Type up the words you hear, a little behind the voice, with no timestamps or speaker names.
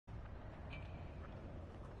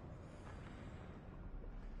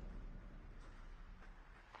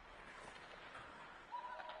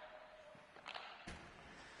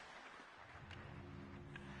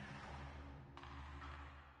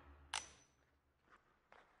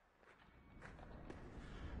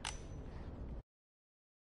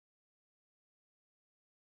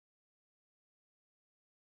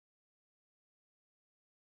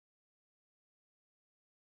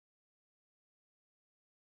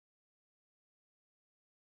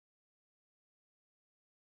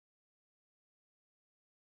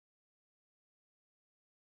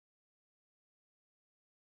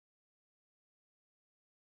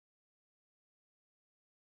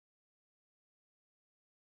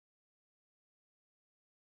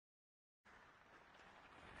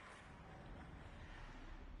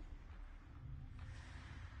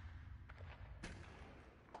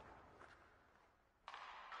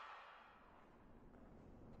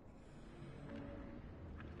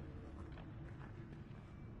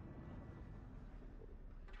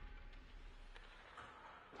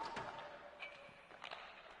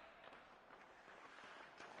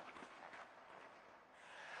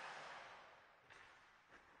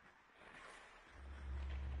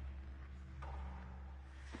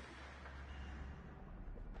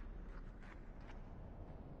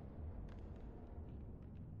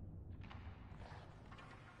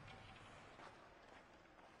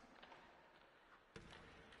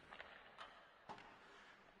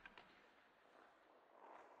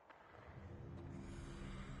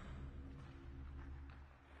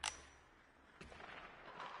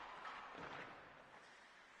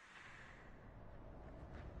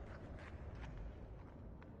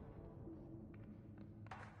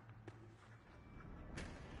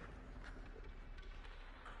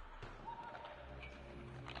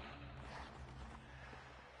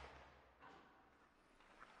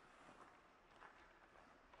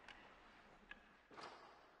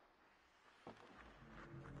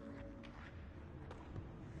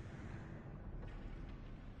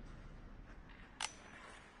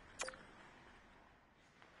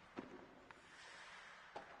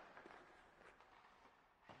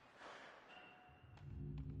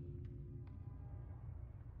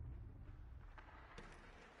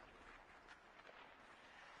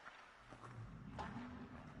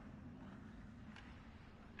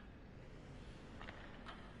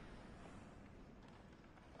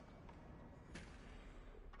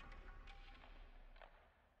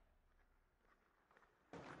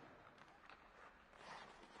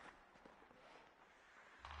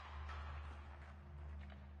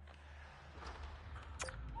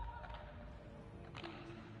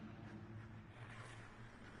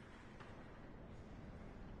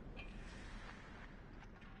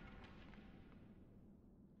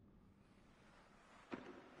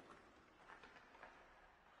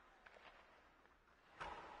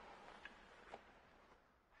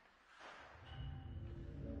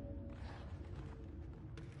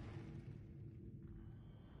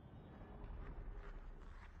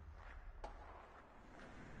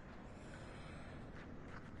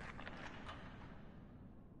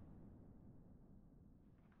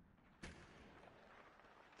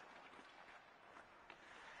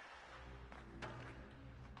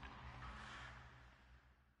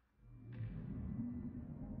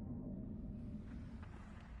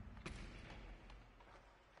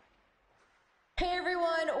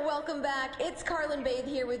welcome back. It's Carlin Bathe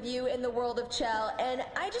here with you in the world of CHEL, and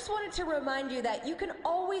I just wanted to remind you that you can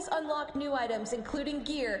always unlock new items, including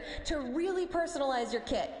gear, to really personalize your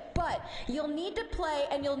kit. But you'll need to play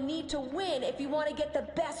and you'll need to win if you want to get the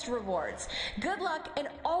best rewards. Good luck, and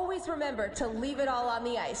always remember to leave it all on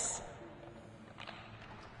the ice.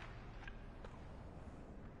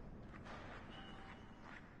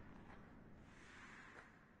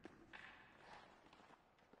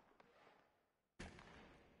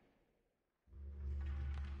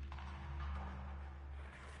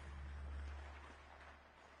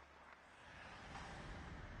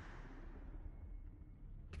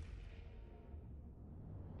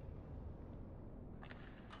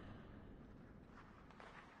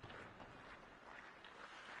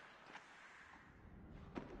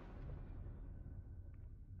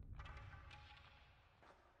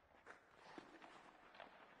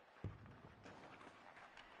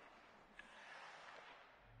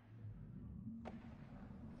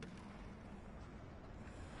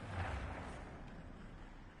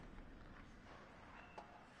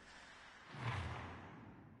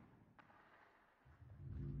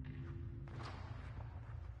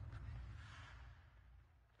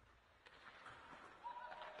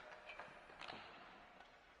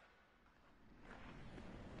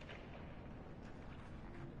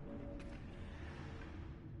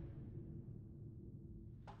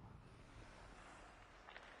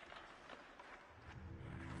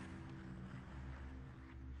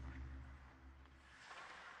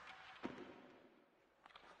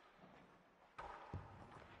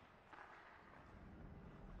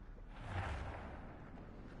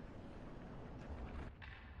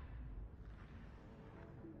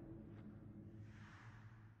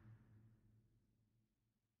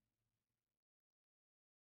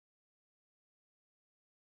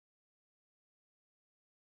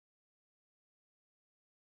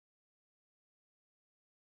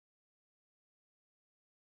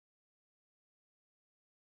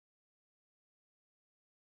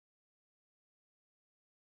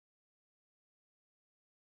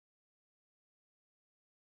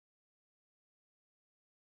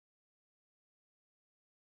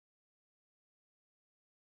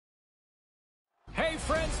 Hey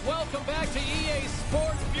friends, welcome back to EA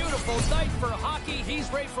Sports. Beautiful night for hockey.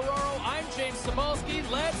 He's Ray Ferraro. I'm James Cebulski.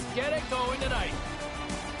 Let's get it going tonight.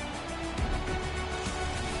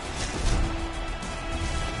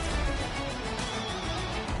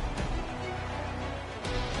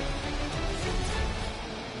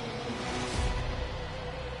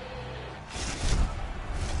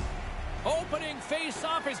 Opening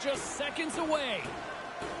face-off is just seconds away.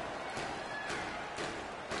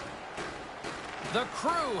 The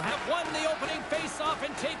Crew have won the opening face-off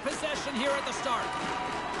and take possession here at the start.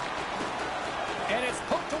 And it's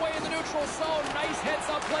poked away in the neutral zone. Nice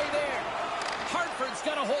heads-up play there. Hartford's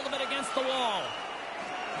got a hold of it against the wall.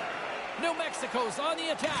 New Mexico's on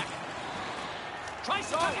the attack. Tries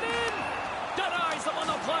to tuck it in. Denies him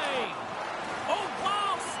on the play. Oh,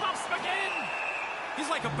 wow, stops him again.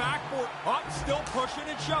 He's like a backboard up, still pushing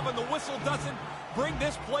and shoving. The whistle doesn't bring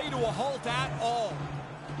this play to a halt at all.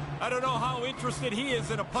 I don't know how interested he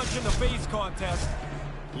is in a punch-in-the-face contest.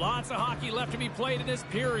 Lots of hockey left to be played in this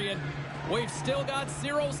period. We've still got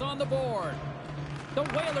zeros on the board. The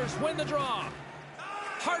Whalers win the draw.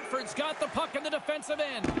 Hartford's got the puck in the defensive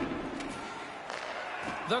end.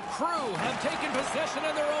 The Crew have taken possession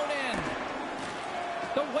in their own end.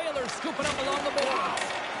 The Whalers scooping up along the boards.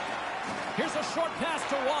 Here's a short pass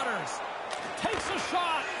to Waters. Takes a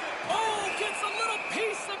shot. Oh, gets a little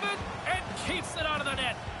piece of it and keeps it out of the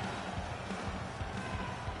net.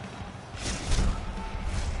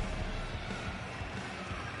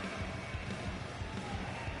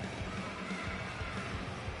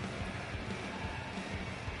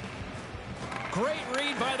 Great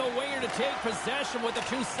read by the winger to take possession with the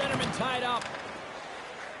two centermen tied up.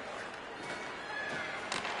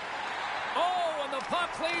 Oh, and the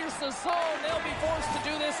puck clears the zone. They'll be forced to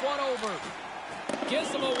do this one over. Gives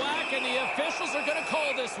them a whack, and the officials are going to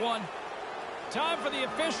call this one. Time for the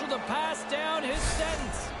official to pass down his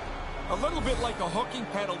sentence. A little bit like a hooking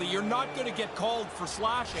penalty. You're not going to get called for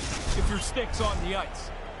slashing if your stick's on the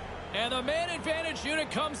ice. And the man advantage unit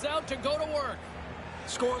comes out to go to work.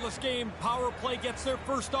 Scoreless game, power play gets their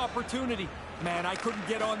first opportunity. Man, I couldn't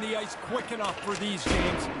get on the ice quick enough for these,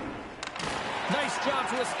 James. Nice job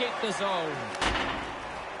to escape the zone.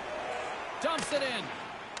 Dumps it in.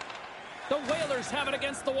 The Whalers have it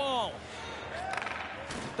against the wall.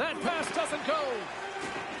 That pass doesn't go.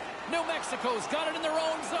 New Mexico's got it in their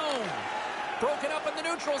own zone. Broken up in the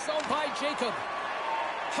neutral zone by Jacob.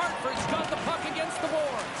 Hartford's got the puck against the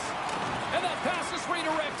boards. And that pass is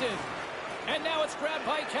redirected. And now it's grabbed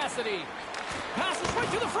by Cassidy. Passes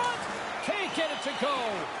right to the front. Can't get it to go.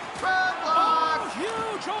 Oh,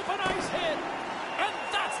 huge open ice hit. And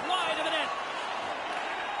that's wide of the net.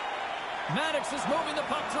 Maddox is moving the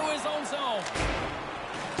puck through his own zone.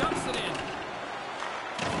 Dumps it in.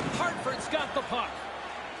 Hartford's got the puck.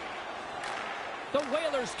 The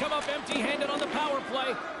Whalers come up empty-handed on the power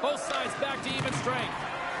play. Both sides back to even strength.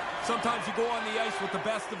 Sometimes you go on the ice with the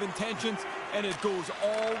best of intentions, and it goes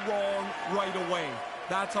all wrong right away.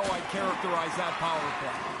 That's how I'd characterize that power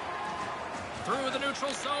play. Through the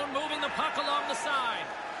neutral zone, moving the puck along the side.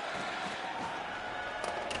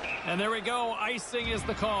 And there we go. Icing is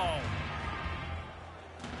the call.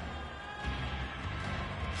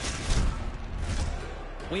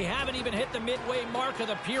 We haven't even hit the midway mark of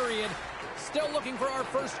the period. Still looking for our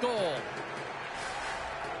first goal.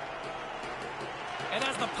 And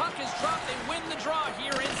as the puck is dropped, they win the draw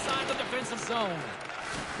here inside the defensive zone.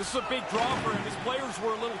 This is a big draw for him. His players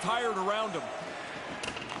were a little tired around him.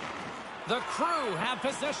 The Crew have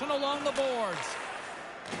possession along the boards.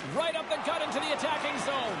 Right up the gut into the attacking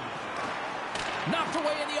zone. Knocked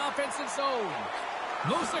away in the offensive zone.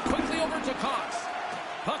 Moves it quickly over to Cox.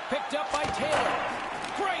 Puck picked up by Taylor.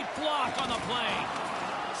 Great block on the play.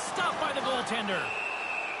 Stopped by the goaltender.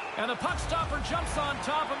 And the puck stopper jumps on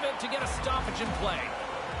top of it to get a stoppage in play.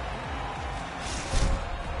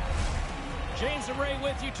 James and Ray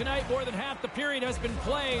with you tonight. More than half the period has been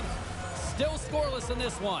played. Still scoreless in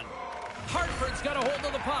this one. Hartford's got a hold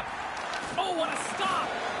of the puck. Oh, what a stop!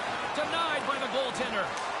 Denied by the goaltender.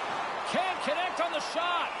 Can't connect on the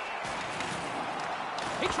shot.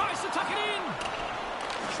 He tries to tuck it in.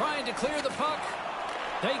 Trying to clear the puck.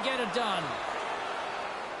 They get it done.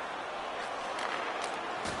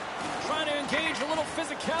 Trying to engage a little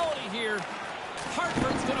physicality here.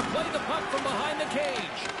 Hartford's going to play the puck from behind the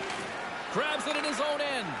cage. Grabs it in his own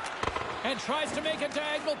end. And tries to make a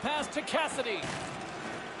diagonal pass to Cassidy.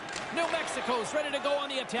 New Mexico's ready to go on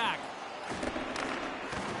the attack.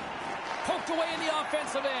 Poked away in the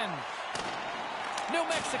offensive end. New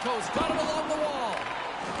Mexico's got it along the wall.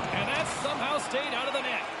 And that somehow stayed out of the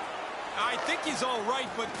net. I think he's all right,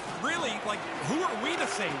 but really, like, who are we to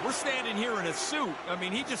say? We're standing here in a suit. I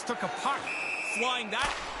mean, he just took a puck flying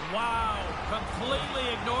that. Wow, completely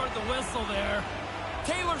ignored the whistle there.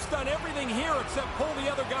 Taylor's done everything here except pull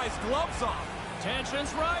the other guy's gloves off.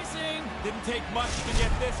 Tension's rising. Didn't take much to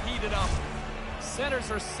get this heated up.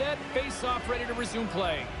 Centers are set, face-off ready to resume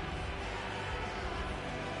play.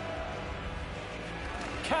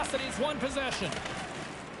 Cassidy's won possession.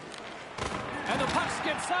 And the puck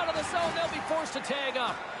skips out of the zone. They'll be forced to tag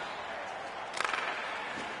up.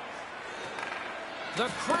 The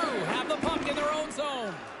Crew have the puck in their own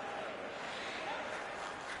zone.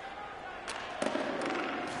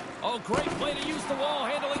 Oh, great play to use the wall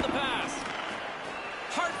handling the pass.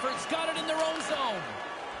 Hartford's got it in their own zone.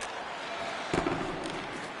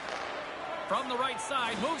 From the right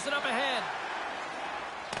side, moves it up ahead.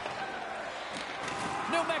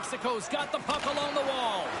 New Mexico's got the puck along the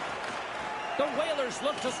wall. The Whalers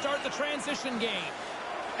look to start the transition game.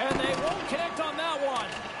 And they won't connect on that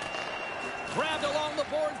one. Grabbed along the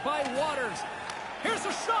boards by Waters. Here's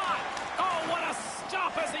a shot. Oh, what a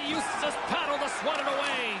stop as he used to paddle to swat it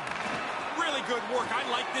away. Really good work. I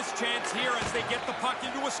like this chance here as they get the puck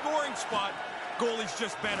into a scoring spot. Goalie's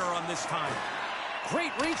just better on this time.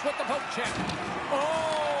 Great reach with the poke check.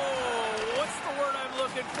 Oh, what's the word I'm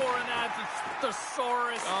looking for in that? It's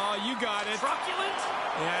thesaurus. Oh, you got it. Truculent?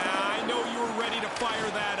 Yeah, I know you were ready to fire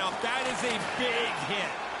that up. That is a big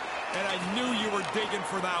hit. And I knew you were digging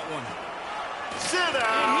for that one. Sit down!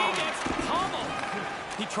 And he gets pummeled.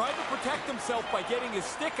 He tried to protect himself by getting his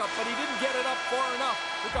stick up, but he didn't get it up far enough.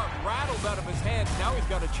 It got rattled out of his hands. Now he's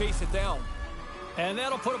got to chase it down. And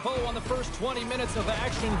that'll put a bow on the first 20 minutes of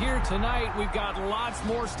action here tonight. We've got lots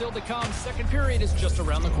more still to come. Second period is just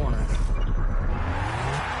around the corner.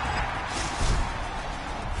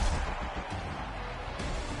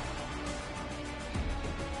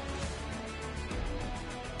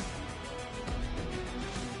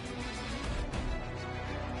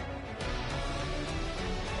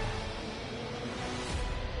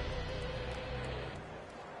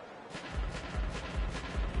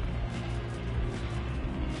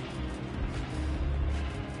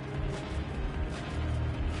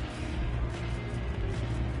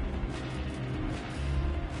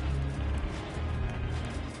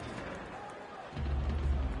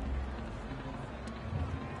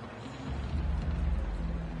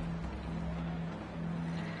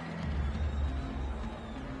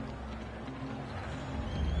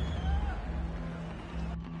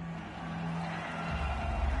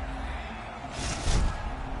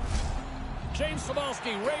 James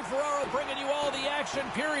Cebulski, Ray Ferraro bringing you all the action.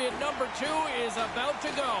 Period number 2 is about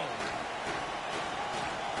to go.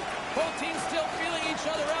 Both teams still feeling each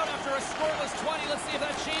other out after a scoreless 20. Let's see if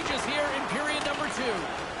that changes here in period number 2.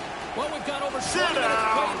 Well, we've got over 20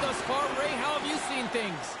 minutes played thus far. Ray, how have you seen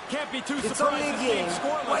things? Can't be too surprised to see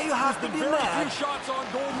scoreless. Why you have to be very mad? few shots on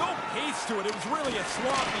goal, no pace to it. It was really a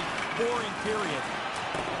sloppy, boring period.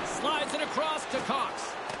 Slides it across to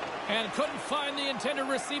Cox. And couldn't find the intended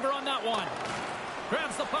receiver on that one.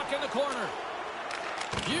 Grabs the puck in the corner.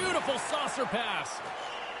 Beautiful saucer pass.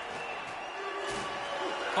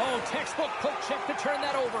 Oh, textbook poke check to turn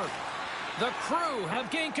that over. The Crew have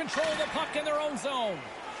gained control of the puck in their own zone.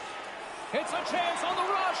 It's a chance on the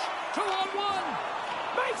rush. 2-on-1.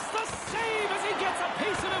 Makes the save as he gets a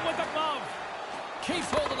piece of it with the glove. Keeps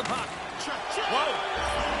hold of the puck. Whoa.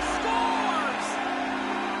 Scores!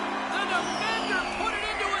 The defender put it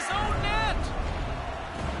into his own net.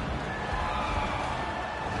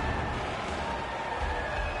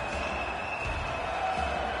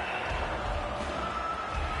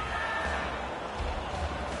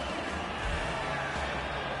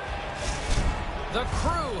 The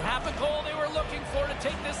Crew have the goal they were looking for to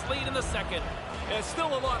take this lead in the second. There's still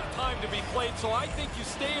a lot of time to be played, so I think you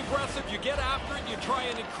stay aggressive, you get after it, you try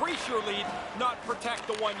and increase your lead, not protect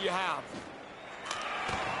the one you have.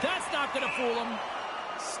 That's not going to fool him.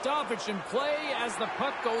 Stoppage in play as the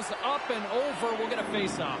puck goes up and over. We'll get a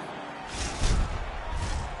face-off.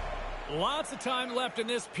 Lots of time left in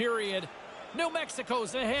this period. New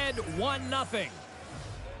Mexico's ahead 1-0.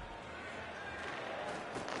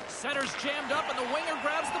 Center's jammed up and the winger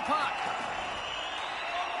grabs the puck.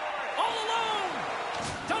 All alone!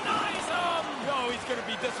 Denies him! No, he's going to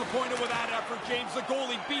be disappointed with that effort, James. The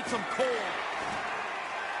goalie beats him cold.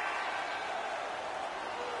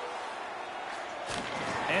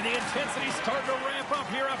 And the intensity's starting to ramp up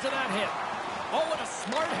here after that hit. Oh, and a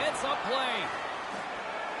smart heads-up play.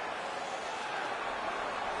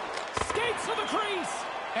 Skates to the crease.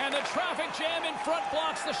 And the traffic jam in front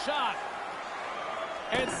blocks the shot.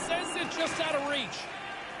 And sends it just out of reach.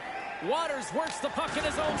 Waters works the puck in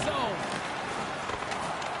his own zone.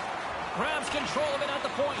 Grabs control of it at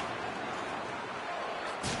the point.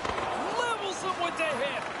 Levels him with the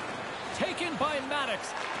hit. Taken by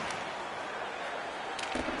Maddox.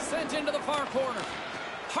 Sent into the far corner.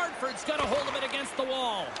 Hartford's got a hold of it against the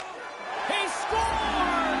wall. He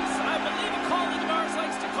scores! I believe a call in Mars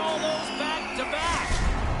likes to call those back-to-back.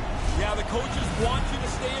 Yeah, the coaches want you to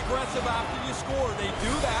stay aggressive after you score. They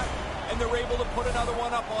do that, and they're able to put another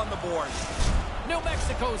one up on the board. New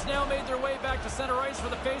Mexico's now made their way back to center ice for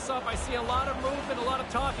the face-off. I see a lot of movement, a lot of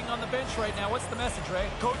talking on the bench right now. What's the message, Ray?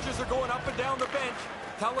 Coaches are going up and down the bench,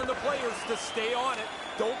 telling the players to stay on it.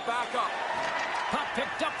 Don't back up. Puck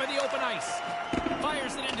picked up in the open ice.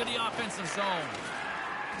 Fires it into the offensive zone.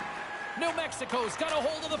 New Mexico's got a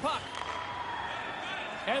hold of the puck.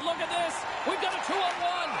 And look at this. We've got a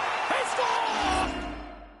 2-on-1. He scored!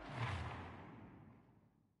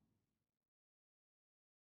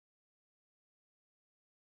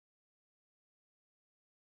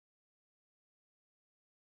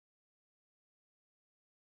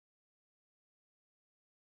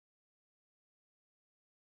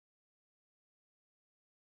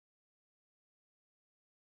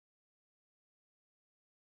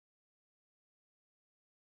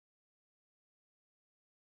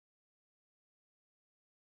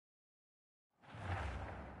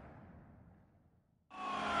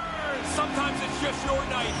 Sometimes it's just your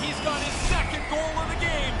night. He's got his second goal of the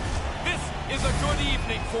game. This is a good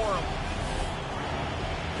evening for him.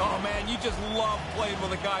 Oh, man, you just love playing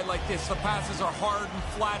with a guy like this. The passes are hard and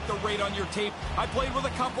flat. They're right on your tape. I played with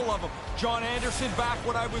a couple of them. John Anderson back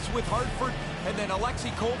when I was with Hartford, and then Alexei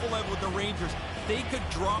Kovalev with the Rangers. They could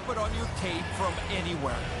drop it on your tape from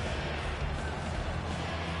anywhere.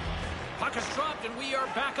 Puck is dropped, and we are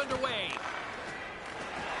back underway.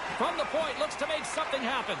 From the point, looks to make something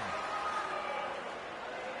happen.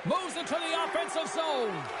 Moves into the offensive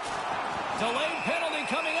zone. Delayed penalty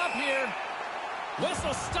coming up here.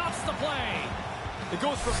 Whistle stops the play. It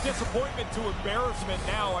goes from disappointment to embarrassment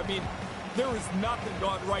now. I mean, there is nothing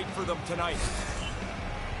gone right for them tonight.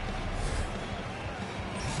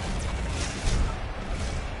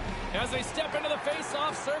 As they step into the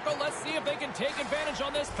face-off circle, let's see if they can take advantage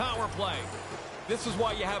on this power play. This is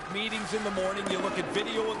why you have meetings in the morning. You look at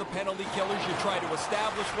video of the penalty killers. You try to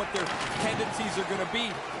establish what their tendencies are going to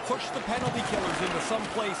be. Push the penalty killers into some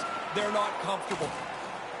place they're not comfortable.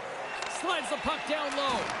 Slides the puck down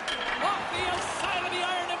low. Off the outside of the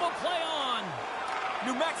iron and will play on.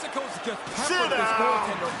 New Mexico's just peppered this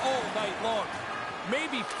goaltender all night long.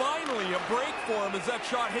 Maybe finally a break for him as that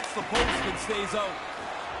shot hits the post and stays out.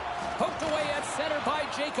 Poked away at center by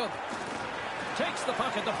Jacob. Takes the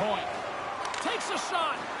puck at the point. Takes a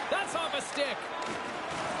shot. That's off a stick.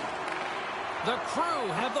 The Crew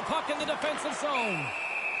have the puck in the defensive zone.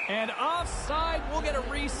 And offside, we'll get a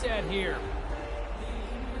reset here.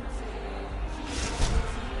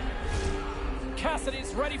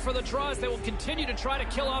 Cassidy's ready for the draws. They will continue to try to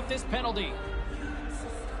kill off this penalty.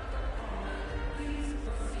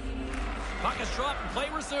 Puck is dropped and play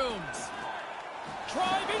resumes.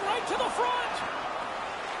 Driving right to the front.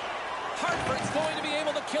 Hartford's going to be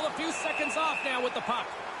able to kill a few seconds off now with the puck.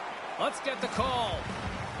 Let's get the call.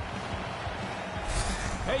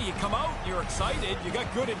 Hey, you come out, you're excited, you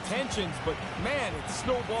got good intentions, but man, it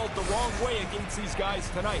snowballed the wrong way against these guys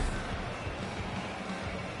tonight.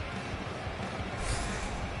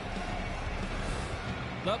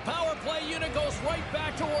 The power play unit goes right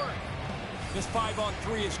back to work. This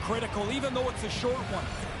 5-on-3 is critical, even though it's a short one.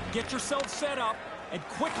 Get yourself set up and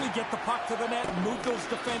quickly get the puck to the net and move those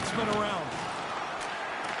defensemen around.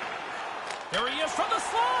 Here he is from the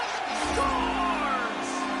slot. Scores!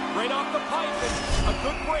 Right off the pipe, and a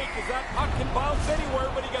good break as that puck can bounce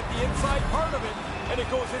anywhere, but he got the inside part of it, and it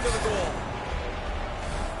goes into the goal.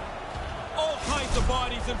 All kinds of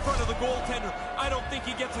bodies in front of the goaltender. I don't think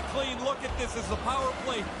he gets a clean look at this as the power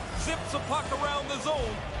play zips the puck around the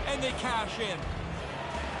zone, and they cash in.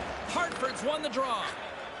 Hartford's won the draw.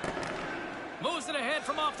 Moves it ahead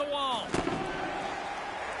from off the wall.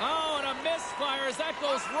 Oh, and a misfire as that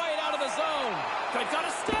goes right out of the zone. They've got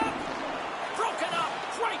a step. Broken up.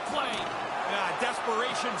 Great play. Yeah,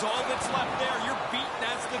 desperation's all that's left there. You're beaten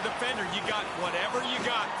as the defender. You got whatever you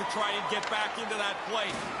got to try and get back into that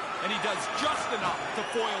play. And he does just enough to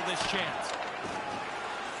foil this chance.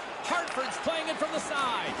 Hartford's playing it from the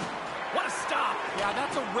side. What a stop. Yeah,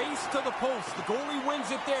 that's a race to the post. The goalie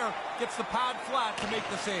wins it there. Gets the pad flat to make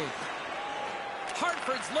the save.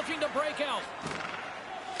 Hartford's looking to break out.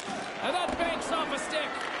 And that banks off a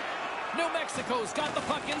stick. New Mexico's got the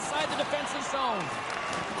puck inside the defensive zone.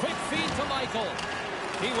 Quick feed to Michael.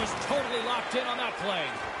 He was totally locked in on that play.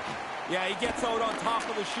 Yeah, he gets out on top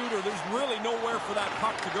of the shooter. There's really nowhere for that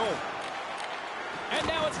puck to go. And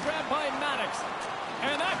now it's grabbed by Maddox.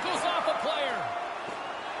 And that goes off a player.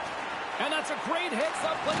 And that's a great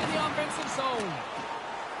heads-up play in the offensive zone.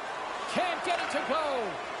 Can't get it to go.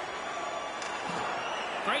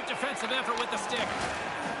 Great defensive effort with the stick.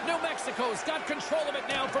 New Mexico's got control of it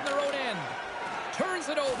now from their own end. Turns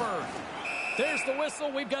it over. There's the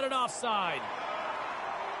whistle. We've got an offside.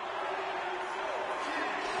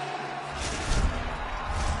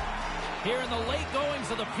 Here in the late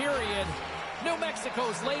goings of the period, New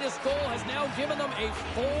Mexico's latest goal has now given them a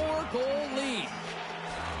 4-goal lead.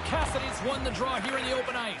 Cassidy's won the draw here in the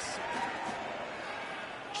open ice.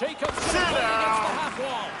 Jacobs against the half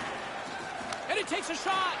wall. And he takes a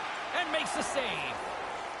shot and makes the save.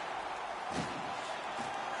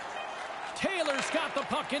 Taylor's got the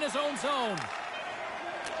puck in his own zone.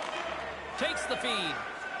 Takes the feed.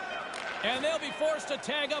 And they'll be forced to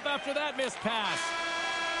tag up after that missed pass.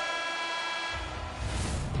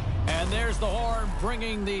 And there's the horn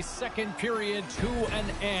bringing the second period to an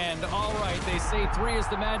end. All right, they say 3 is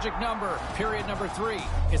the magic number. Period number 3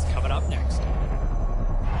 is coming up next.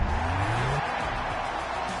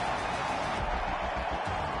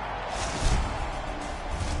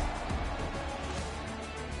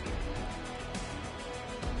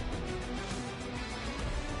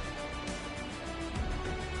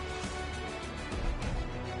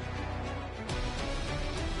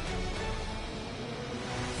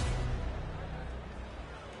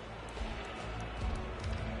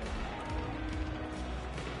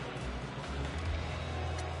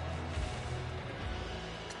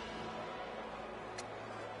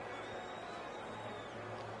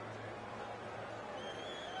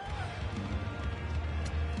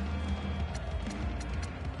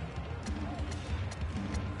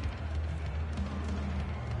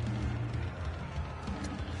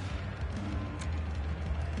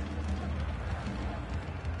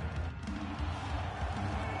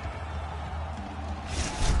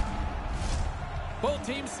 Both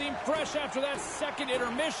teams seem fresh after that second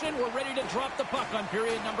intermission. We're ready to drop the puck on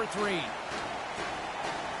period number 3.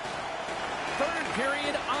 Third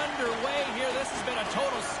period underway here. This has been a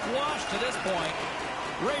total squash to this point.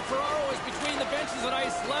 Ray Ferraro is between the benches at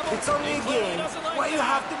ice level. It's only a game. Why you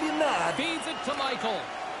have to be mad? Feeds it to Michael.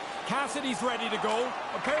 Cassidy's ready to go.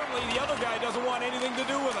 Apparently the other guy doesn't want anything to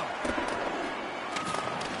do with him.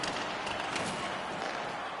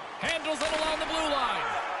 Handles it along the blue line.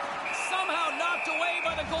 Somehow knocked away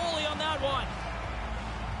by the goalie on that one.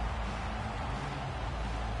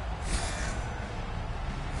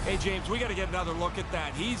 Hey, James, we got to get another look at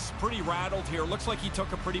that. He's pretty rattled here. Looks like he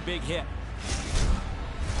took a pretty big hit.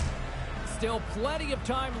 Still plenty of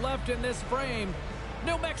time left in this frame.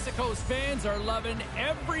 New Mexico's fans are loving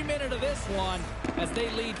every minute of this one as they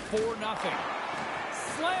lead 4-0.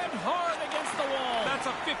 Slammed hard against the wall. That's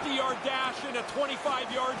a 50-yard dash in a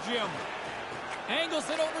 25-yard gym. Angles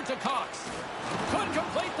it over to Cox. Couldn't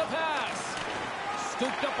complete the pass.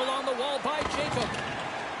 Scooped up along the wall by Jacob.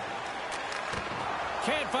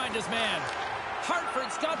 Can't find his man.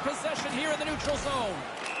 Hartford's got possession here in the neutral zone.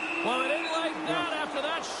 Well, it didn't like that after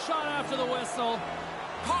that shot after the whistle.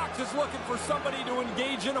 Cox is looking for somebody to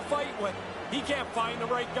engage in a fight with. He can't find the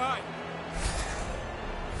right guy.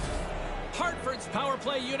 Hartford's power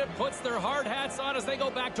play unit puts their hard hats on as they go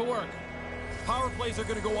back to work. Power plays are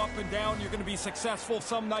going to go up and down. You're going to be successful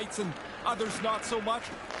some nights and others not so much.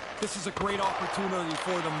 This is a great opportunity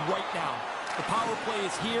for them right now. The power play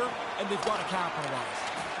is here, and they've got to capitalize.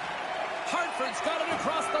 Hartford's got it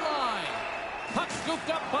across the line. Puck scooped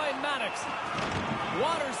up by Maddox.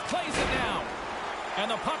 Waters plays it down.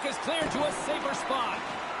 And the puck is cleared to a safer spot.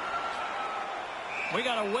 We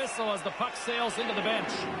got a whistle as the puck sails into the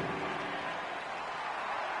bench.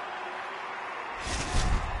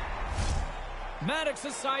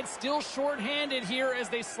 Maddox's side still short-handed here as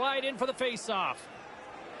they slide in for the face-off.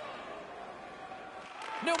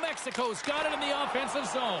 New Mexico's got it in the offensive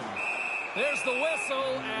zone. There's the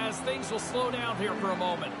whistle as things will slow down here for a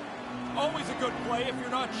moment. Always a good play. If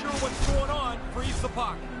you're not sure what's going on, freeze the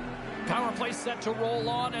puck. Power play set to roll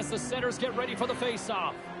on as the centers get ready for the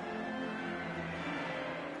face-off.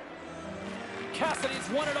 Cassidy's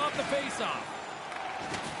won it off the face-off.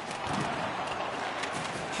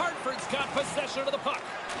 Hartford's got possession of the puck.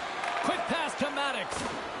 Quick pass to Maddox.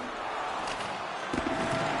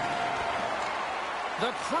 The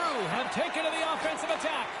Crew have taken to the offensive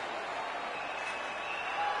attack.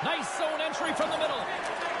 Nice zone entry from the middle.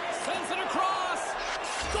 Sends it across.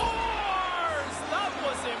 Scores! That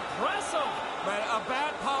was impressive. Man, a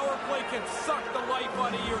bad power play can suck the life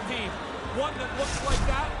out of your team. One that looks like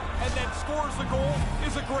that and then scores a goal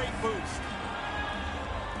is a great boost.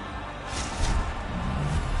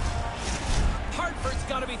 Hartford's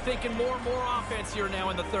got to be thinking more and more offense here now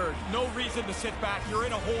in the third. No reason to sit back. You're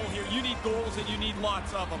in a hole here. You need goals, and you need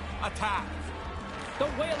lots of them. Attack. The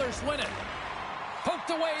Whalers win it. Poked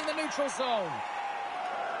away in the neutral zone.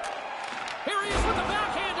 Here he is with the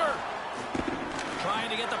backhander. Trying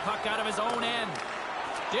to get the puck out of his own end.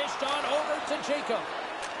 Dished on over to Jacob.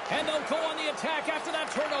 And they'll go on the attack after that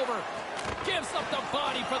turnover. Gives up the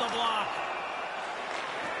body for the block.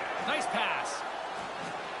 Nice pass.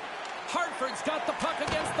 Hartford's got the puck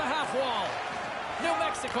against the half wall. New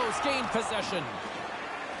Mexico's gained possession.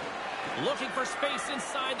 Looking for space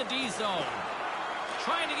inside the D zone.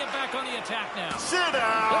 Trying to get back on the attack now. Sit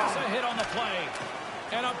down. There's a hit on the play.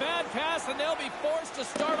 And a bad pass, and they'll be forced to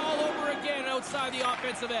start all over again outside the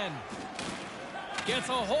offensive end. Gets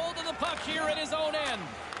a hold of the puck here in his own end.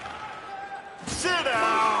 Sit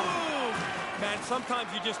down. Boom! Man,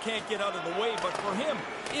 sometimes you just can't get out of the way, but for him,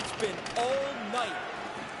 it's been all night.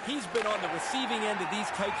 He's been on the receiving end of these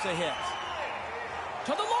types of hits.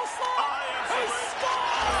 To the low slot. He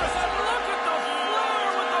scores! And look at the flare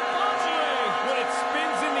with the bungee. When it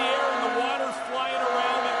spins in the air and the water's flying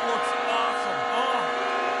around, it looks awesome.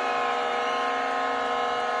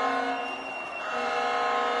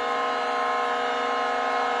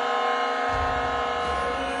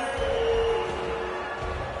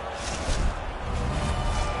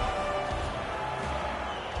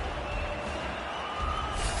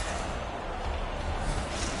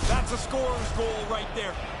 That's a scorer's goal right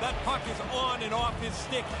there. That puck is on and off his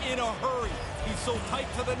stick in a hurry. He's so tight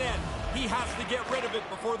to the net, he has to get rid of it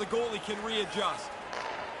before the goalie can readjust.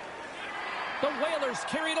 The Whalers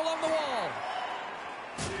carried along the wall.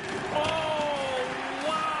 Oh,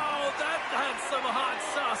 wow, that had some hot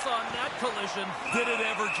sauce on that collision. Did it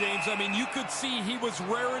ever, James? I mean, you could see he was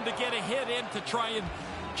raring to get a hit in to try and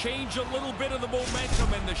change a little bit of the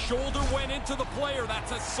momentum, and the shoulder went into the player.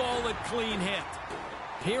 That's a solid, clean hit.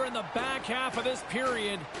 Here in the back half of this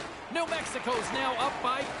period, New Mexico's now up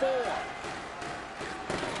by 4.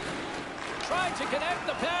 Tried to connect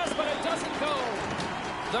the pass, but it doesn't go.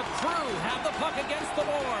 The Crew have the puck against the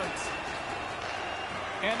boards.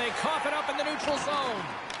 And they cough it up in the neutral zone.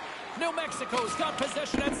 New Mexico's got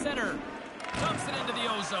possession at center. Dumps it into the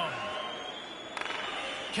O-zone.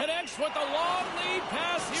 Connects with the long lead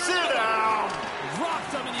pass here. Sit down.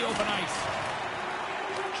 Rocked him in the open ice.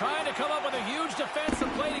 Trying to come up with a huge defensive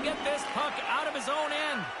play to get this puck out of his own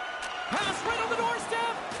end. Pass right on the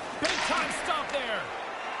doorstep. Big time stop there.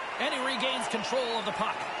 And he regains control of the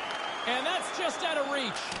puck. And that's just out of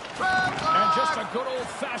reach. And just a good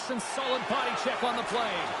old-fashioned solid body check on the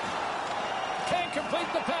play. Can't complete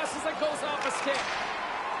the pass as it goes off a stick.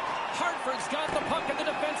 Hartford's got the puck at the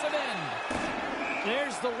defensive end.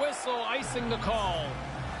 There's the whistle, icing the call.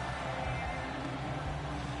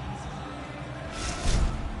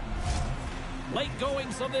 Late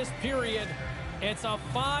goings of this period. It's a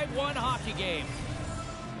 5-1 hockey game.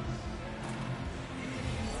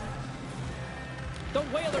 The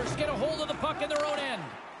Whalers get a hold of the puck in their own end.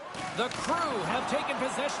 The Crew have taken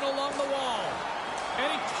possession along the wall. And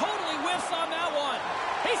he totally whiffs on that one.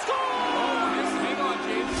 He scores! Oh, yes, hang on,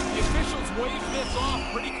 James. The officials waved this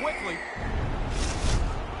off pretty quickly.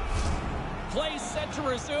 Play set to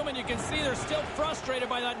resume, and you can see they're still frustrated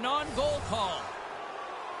by that non-goal call.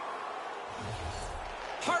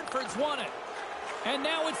 Hartford's won it. And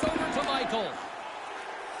now it's over to Michael.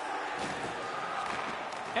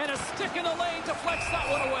 And a stick in the lane deflects that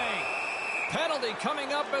one away. Penalty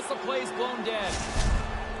coming up as the play's blown dead.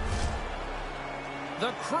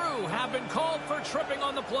 The Crew have been called for tripping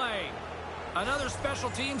on the play. Another special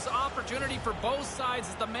teams opportunity for both sides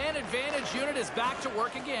as the man advantage unit is back to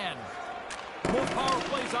work again. More power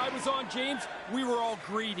plays I was on, James, we were all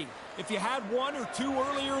greedy. If you had 1 or 2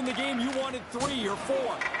 earlier in the game, you wanted 3 or 4.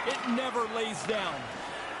 It never lays down.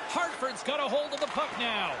 Hartford's got a hold of the puck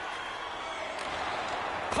now.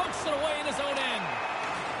 Pokes it away in his own end.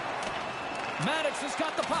 Maddox has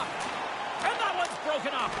got the puck. And that one's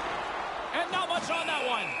broken up. And not much on that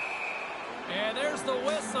one. And there's the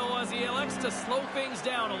whistle as he elects to slow things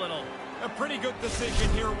down a little. A pretty good decision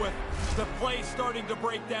here with the play starting to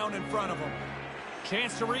break down in front of him.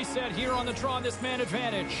 Chance to reset here on the draw on this man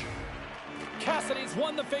advantage. Cassidy's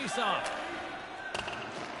won the faceoff.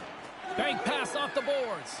 Bank pass off the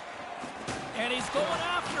boards. And he's going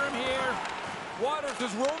after him here. Waters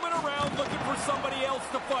is roaming around looking for somebody else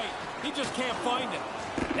to fight. He just can't find it.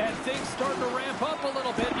 And things starting to ramp up a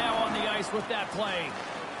little bit now on the ice with that play.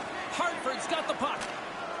 Hartford's got the puck.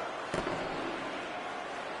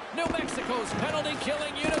 New Mexico's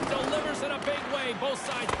penalty-killing unit delivers in a big way. Both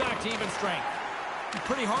sides back to even strength.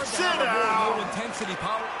 Pretty hard to Sit have a down. low-intensity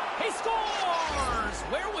power. He scores!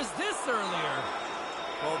 Where was this earlier?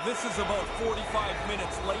 Well, this is about 45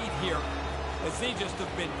 minutes late here, as they just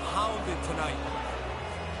have been pounded tonight.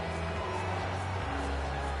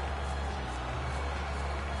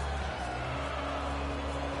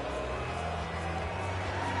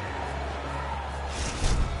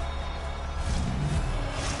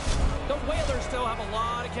 The Whalers still have a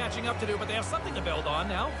lot of catching up to do, but they have something to build on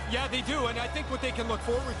now. Yeah, they do, and I think what they can look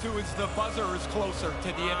forward to is the buzzer is closer to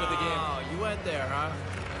the end of the game. Oh, you went there, huh?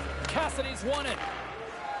 Cassidy's won it.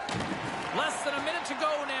 Less than a minute to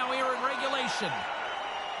go now here in regulation.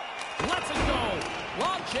 Lets it go.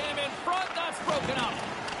 Long jam in front. That's broken up.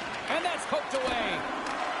 And that's poked away.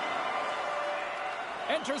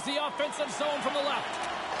 Enters the offensive zone from the left.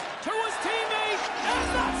 To his teammate. And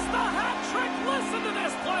that's the hat trick. Listen to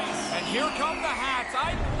this place. And here come the hats.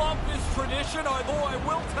 I love this tradition, although I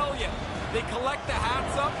will tell you, they collect the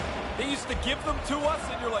hats up. They used to give them to us,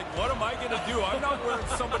 and you're like, what am I going to do? I'm not wearing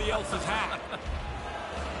somebody else's hat.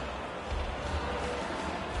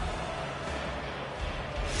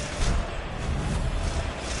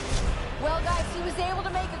 Well, guys, he was able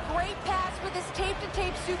to make a great pass with his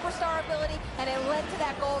tape-to-tape superstar ability, and it led to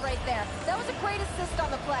that goal right there. That was a great assist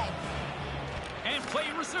on the play. And play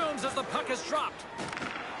resumes as the puck is dropped.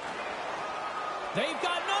 They've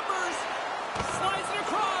got numbers. Slides it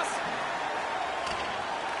across.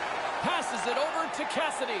 Passes it over to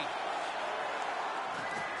Cassidy.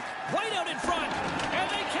 Right out in front. And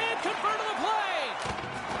they can't convert on the play.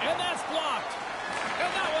 And that's blocked.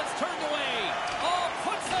 And that one's turned away. Oh,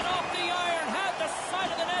 puts it off the iron. Had the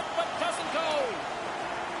side of the net, but doesn't go.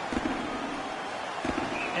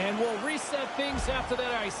 And we'll reset things after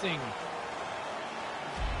that icing.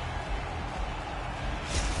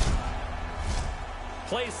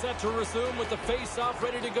 Play set to resume with the face-off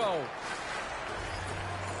ready to go.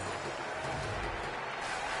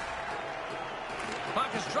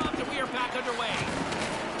 Puck is dropped and we are back underway.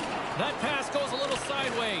 That pass goes a little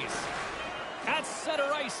sideways. At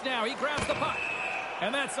center ice now. He grabs the puck.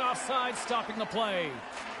 And that's offside, stopping the play.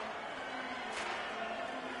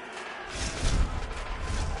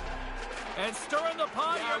 And stirring the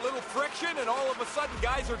pot. Yeah, a little friction, and all of a sudden,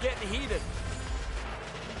 guys are getting heated.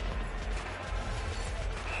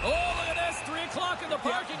 Oh, look at this. 3 o'clock in the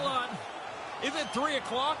parking lot. Is it 3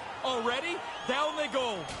 o'clock already? Down they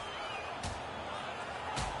go.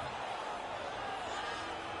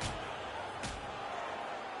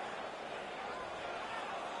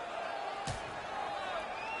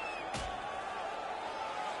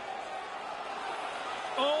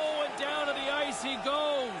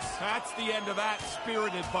 that's the end of that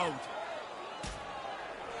spirited bout.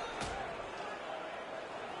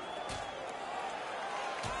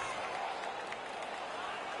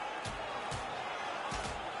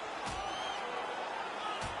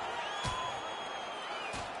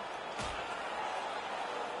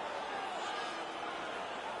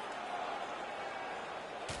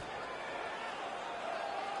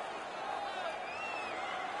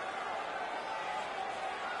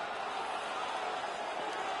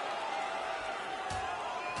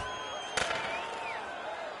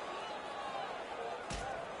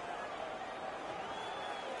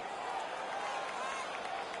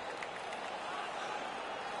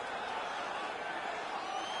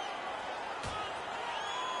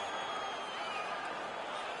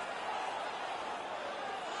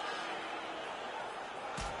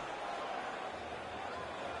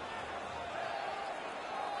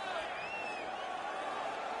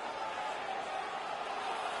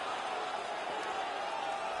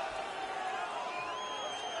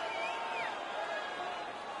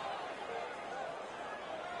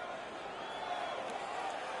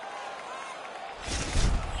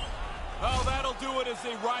 Well, that'll do it as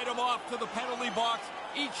they ride them off to the penalty box,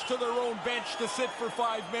 each to their own bench to sit for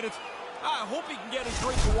 5 minutes. I hope he can get a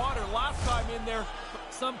drink of water. Last time in there,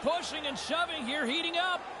 Some pushing and shoving here, heating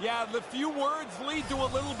up. yeah, the few words lead to a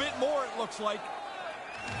little bit more, it looks like.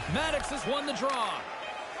 Maddox has won the draw.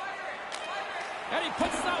 And he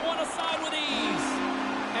puts that one aside with ease.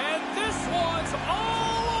 And this one's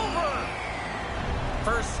all over.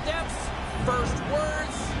 First steps, first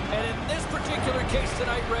words, and in this particular case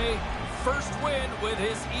tonight, Ray, first win with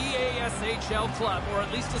his EASHL club, or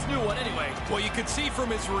at least his new one anyway. Well, you could see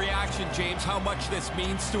from his reaction, James, how much this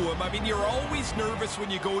means to him. I mean, you're always nervous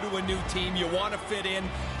when you go to a new team. You want to fit in.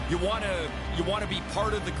 You want to be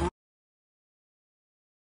part of the group.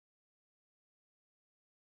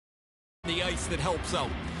 The ice that helps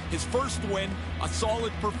out. His first win, a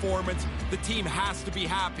solid performance. The team has to be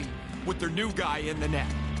happy with their new guy in the net.